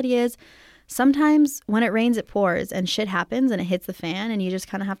the reality is sometimes when it rains, it pours and shit happens and it hits the fan and you just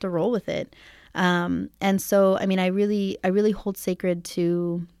kind of have to roll with it. And so, I really hold sacred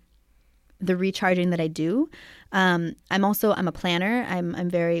to the recharging that I do. I'm a planner. I'm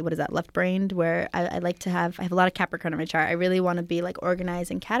very, left-brained, where I like to I have a lot of Capricorn on my chart. I really want to be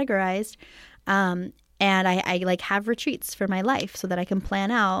organized and categorized. And I have retreats for my life so that I can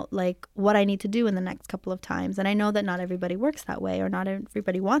plan out what I need to do in the next couple of times. And I know that not everybody works that way, or not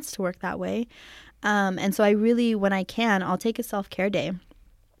everybody wants to work that way. And so I really, when I can, I'll take a self-care day.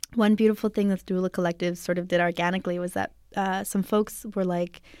 One beautiful thing that the Doula Collective sort of did organically was that some folks were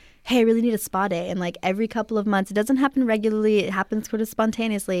like, hey, I really need a spa day. And every couple of months, it doesn't happen regularly, it happens sort of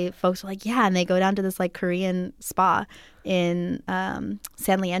spontaneously. Folks were like, yeah, and they go down to this Korean spa in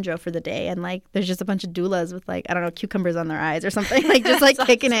San Leandro for the day. And there's just a bunch of doulas with cucumbers on their eyes or something, just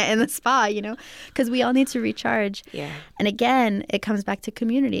kicking it in the spa, because we all need to recharge. Yeah. And again, it comes back to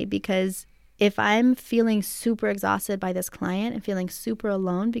community, because if I'm feeling super exhausted by this client and feeling super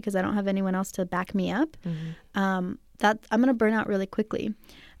alone because I don't have anyone else to back me up, that I'm going to burn out really quickly.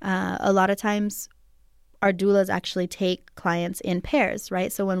 A lot of times our doulas actually take clients in pairs,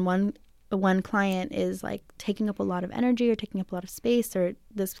 right? So when one client is taking up a lot of energy or taking up a lot of space, or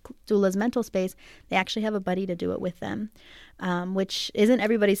this doula's mental space, they actually have a buddy to do it with them, which isn't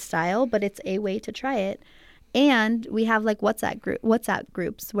everybody's style, but it's a way to try it. And we have WhatsApp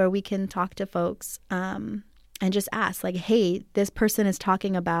groups where we can talk to folks and just ask hey, this person is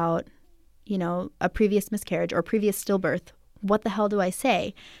talking about, a previous miscarriage or previous stillbirth. what the hell do I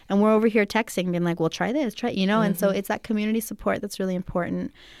say? And we're over here texting, being like, well, try this, try, and so it's that community support that's really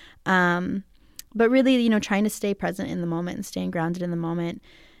important. But really, trying to stay present in the moment and staying grounded in the moment.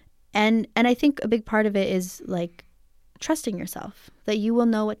 And I think a big part of it is like trusting yourself, that you will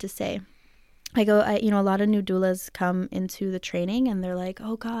know what to say. A lot of new doulas come into the training and they're like,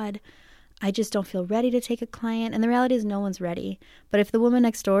 oh God, I just don't feel ready to take a client. And the reality is no one's ready. But if the woman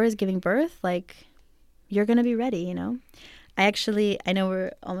next door is giving birth, like, you're going to be ready, I know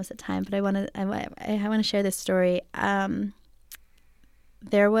we're almost at time, but I want to share this story. I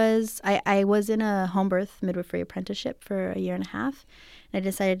was in a home birth midwifery apprenticeship for a year and a half, and I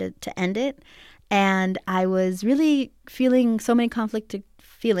decided to end it. And I was really feeling so many conflicted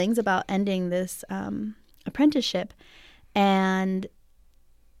feelings about ending this apprenticeship. And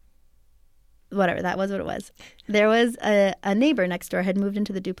whatever, that was what it was. There was a neighbor next door, had moved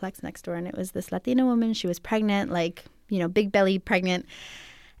into the duplex next door, and it was this Latina woman. She was pregnant, like, big belly pregnant.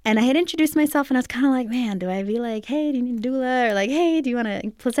 And I had introduced myself, and I was kind of like, man, do I be like, hey, do you need a doula? Or like, hey, do you want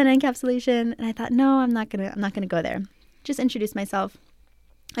a placenta encapsulation? And I thought, no, I'm not gonna go there. Just introduced myself.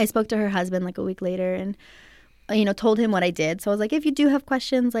 I spoke to her husband like a week later and, told him what I did. So I was like, if you do have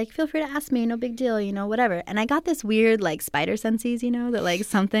questions, like, feel free to ask me. No big deal, whatever. And I got this weird, like, spider senses, that, like,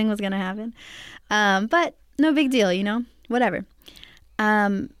 something was going to happen. But no big deal, whatever.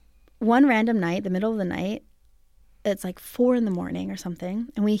 One random night, the middle of the night, it's like 4 a.m. or something,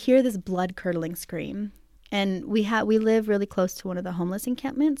 and we hear this blood-curdling scream. And we live really close to one of the homeless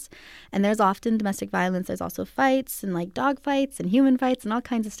encampments, and there's often domestic violence. There's also fights and like dog fights and human fights and all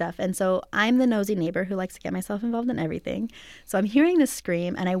kinds of stuff. And so I'm the nosy neighbor who likes to get myself involved in everything. So I'm hearing this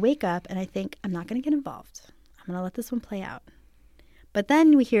scream, and I wake up and I think, I'm not going to get involved. I'm going to let this one play out. But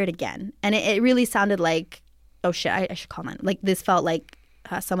then we hear it again, and it really sounded like, oh shit, I should call 9. Like, this felt like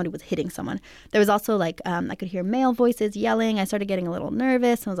somebody was hitting someone. There was also like, I could hear male voices yelling. I started getting a little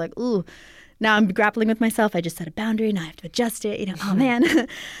nervous. I was like, ooh. Now I'm grappling with myself. I just set a boundary. Now I have to adjust it. Oh man.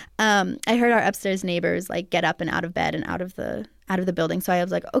 I heard our upstairs neighbors like get up and out of bed and out of the building. So I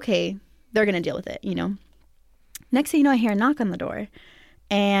was like, okay, they're gonna deal with it. Next thing you know, I hear a knock on the door,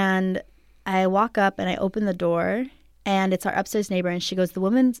 and I walk up and I open the door, and it's our upstairs neighbor, and she goes, the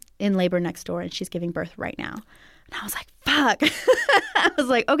woman's in labor next door, and she's giving birth right now. And I was like, fuck. I was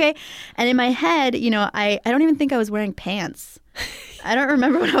like, okay. And in my head, I don't even think I was wearing pants. I don't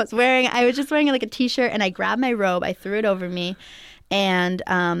remember what I was wearing. I was just wearing like a t-shirt, and I grabbed my robe. I threw it over me. And,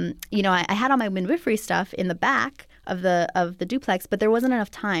 I had all my midwifery stuff in the back of the duplex, but there wasn't enough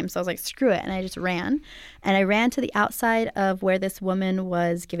time. So I was like, screw it. And I just ran. And I ran to the outside of where this woman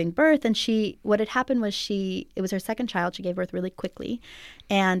was giving birth. And what had happened was it was her second child. She gave birth really quickly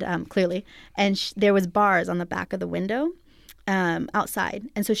and clearly. And there was bars on the back of the window outside.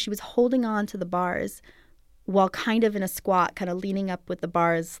 And so she was holding on to the bars while kind of in a squat, kind of leaning up with the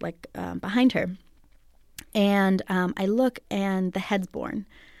bars like behind her. And I look, and the head's born.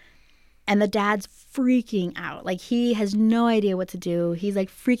 And the dad's freaking out. Like, he has no idea what to do. He's like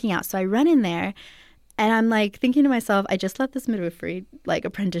freaking out. So I run in there, and I'm like thinking to myself, I just left this midwifery like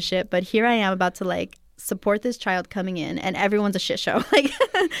apprenticeship, but here I am about to like support this child coming in, and everyone's a shit show. Like,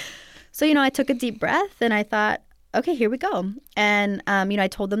 so, I took a deep breath, and I thought, okay, here we go. And, I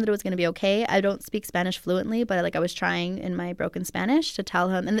told them that it was going to be okay. I don't speak Spanish fluently, but I was trying in my broken Spanish to tell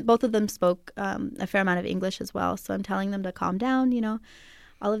him. And both of them spoke a fair amount of English as well. So I'm telling them to calm down,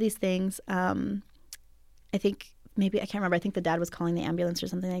 all of these things. I think I can't remember. I think the dad was calling the ambulance or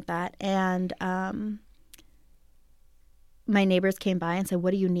something like that. And my neighbors came by and said,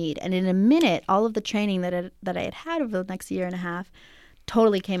 what do you need? And in a minute, all of the training that I had over the next year and a half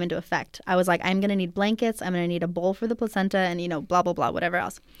totally came into effect. I was like, I'm going to need blankets. I'm going to need a bowl for the placenta and, blah, blah, blah, whatever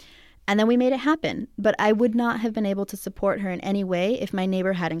else. And then we made it happen. But I would not have been able to support her in any way if my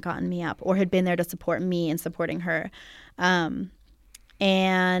neighbor hadn't gotten me up or had been there to support me in supporting her.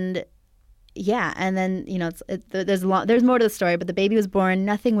 And yeah, and then, there's more to the story, but the baby was born.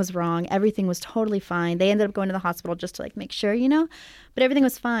 Nothing was wrong. Everything was totally fine. They ended up going to the hospital just to make sure, but everything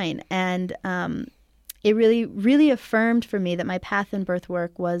was fine. And, it really, really affirmed for me that my path in birth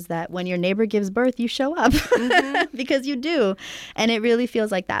work was that when your neighbor gives birth, you show up because you do. And it really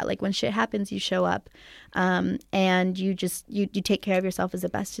feels like that. Like when shit happens, you show up and you take care of yourself as the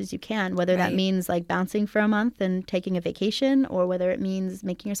best as you can, whether that means like bouncing for a month and taking a vacation, or whether it means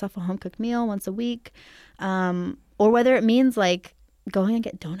making yourself a home cooked meal once a week, or whether it means like going and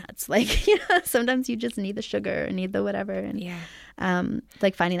get donuts. Like, sometimes you just need the sugar or need the whatever. And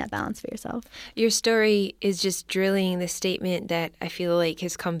like finding that balance for yourself. Your story is just drilling the statement that I feel like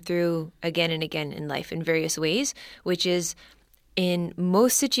has come through again and again in life in various ways, which is in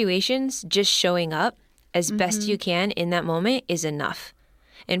most situations, just showing up as best you can in that moment is enough.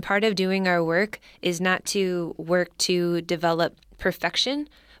 And part of doing our work is not to work to develop perfection,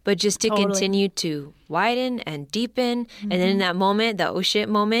 but just to continue to widen and deepen. And then in that moment, the oh shit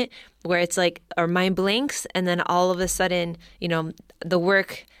moment, where it's like our mind blanks, and then all of a sudden, the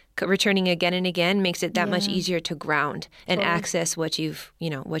work returning again and again makes it that much easier to ground and access what you've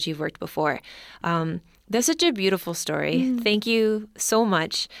worked before. That's such a beautiful story. Thank you so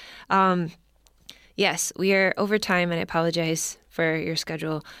much. Yes, we are over time, and I apologize for your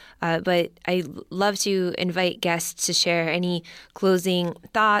schedule. But I love to invite guests to share any closing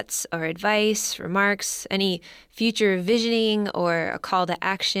thoughts or advice, remarks, any future visioning or a call to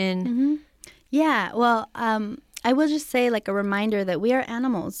action. Yeah, well, I will just say like a reminder that we are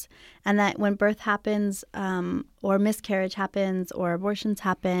animals, and that when birth happens or miscarriage happens or abortions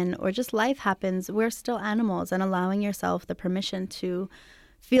happen or just life happens, we're still animals, and allowing yourself the permission to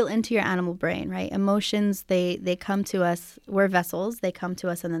feel into your animal brain, right? Emotions, they come to us. We're vessels. They come to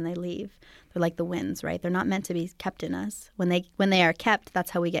us and then they leave. They're like the winds, right? They're not meant to be kept in us. When they are kept,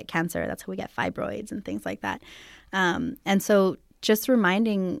 that's how we get cancer. That's how we get fibroids and things like that. And so just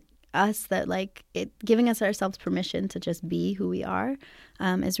reminding us that giving us ourselves permission to just be who we are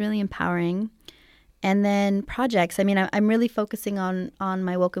is really empowering. And then projects. I mean, I'm really focusing on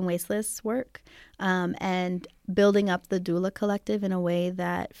my Woken Wasteless work and building up the doula collective in a way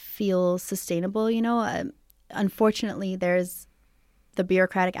that feels sustainable. Unfortunately, there's the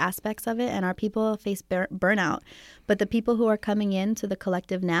bureaucratic aspects of it, and our people face burnout. But the people who are coming into the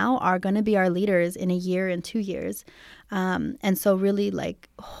collective now are going to be our leaders in a year and 2 years. And so really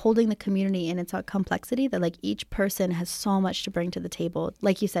holding the community in its complexity, that each person has so much to bring to the table.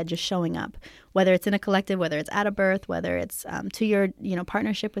 Like you said, just showing up, whether it's in a collective, whether it's at a birth, whether it's to your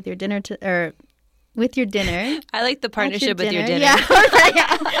partnership with your dinner with your dinner. I like the partnership with your dinner.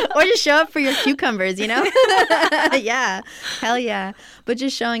 Yeah. Or just show up for your cucumbers, Yeah. Hell yeah. But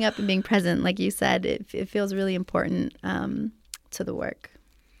just showing up and being present, like you said, it feels really important to the work.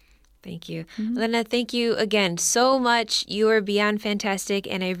 Thank you. Elena, thank you again so much. You are beyond fantastic,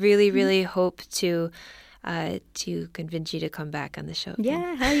 and I really, really hope to convince you to come back on the show again.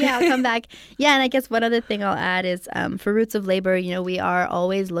 Yeah, hell yeah, I'll come back. Yeah, and I guess one other thing I'll add is for Roots of Labor, we are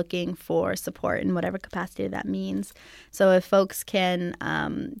always looking for support in whatever capacity that means. So if folks can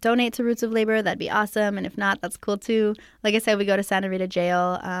donate to Roots of Labor, that'd be awesome. And if not, that's cool too. Like I said, we go to Santa Rita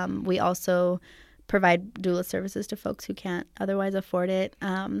Jail. We also provide doula services to folks who can't otherwise afford it.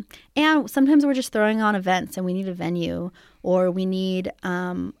 And sometimes we're just throwing on events and we need a venue, or we need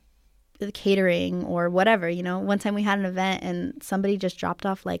the catering or whatever. One time we had an event and somebody just dropped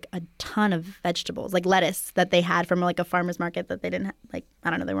off a ton of vegetables, like lettuce that they had from a farmer's market that they didn't they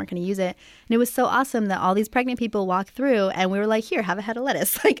weren't going to use it. And it was so awesome that all these pregnant people walked through and we were like, here, have a head of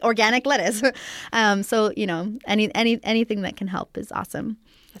lettuce, organic lettuce. So, anything that can help is awesome.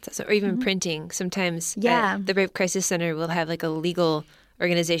 That's awesome. Or even printing. Sometimes the Rape Crisis Center will have a legal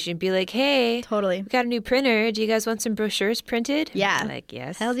organization be like, hey, totally, we got a new printer. Do you guys want some brochures printed? Yeah.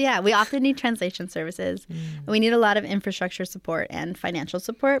 Yes. Hell yeah. We often need translation services. We need a lot of infrastructure support and financial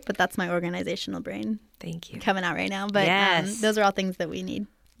support, but that's my organizational brain. Thank you. Coming out right now. But those are all things that we need.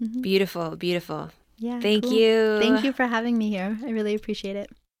 Beautiful, beautiful. Yeah. Thank cool. you. Thank you for having me here. I really appreciate it.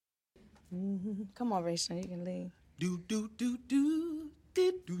 Come on, Rachel, you can leave.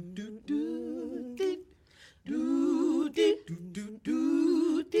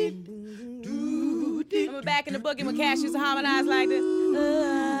 Remember back in the boogie when Cash used to harmonize like this?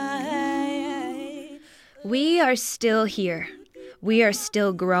 We are still here. We are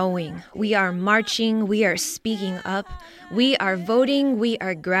still growing. We are marching. We are speaking up. We are voting. We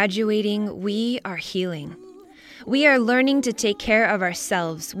are graduating. We are healing. We are learning to take care of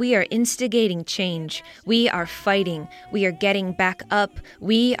ourselves. We are instigating change. We are fighting. We are getting back up.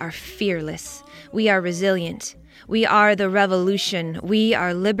 We are fearless. We are resilient. We are the revolution. We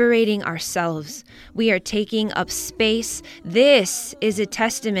are liberating ourselves. We are taking up space. This is a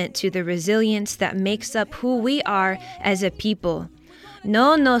testament to the resilience that makes up who we are as a people.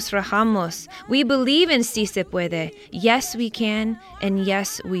 No nos rajamos. We believe in Si Se Puede. Yes, we can, and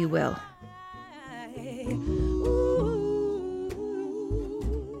yes, we will.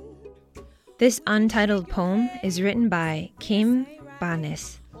 This untitled poem is written by Kim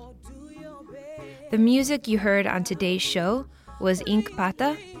Banes. The music you heard on today's show was Ink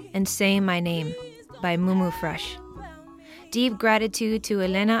Pata and Say My Name by Mumu Fresh. Deep gratitude to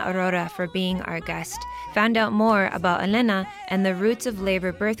Elena Aurora for being our guest. Found out more about Elena and the Roots of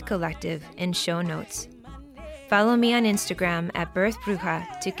Labor Birth Collective in show notes. Follow me on Instagram at Birth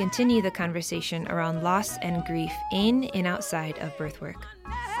Bruja to continue the conversation around loss and grief in and outside of birth work.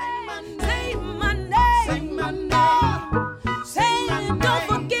 Say my name. Sing my name.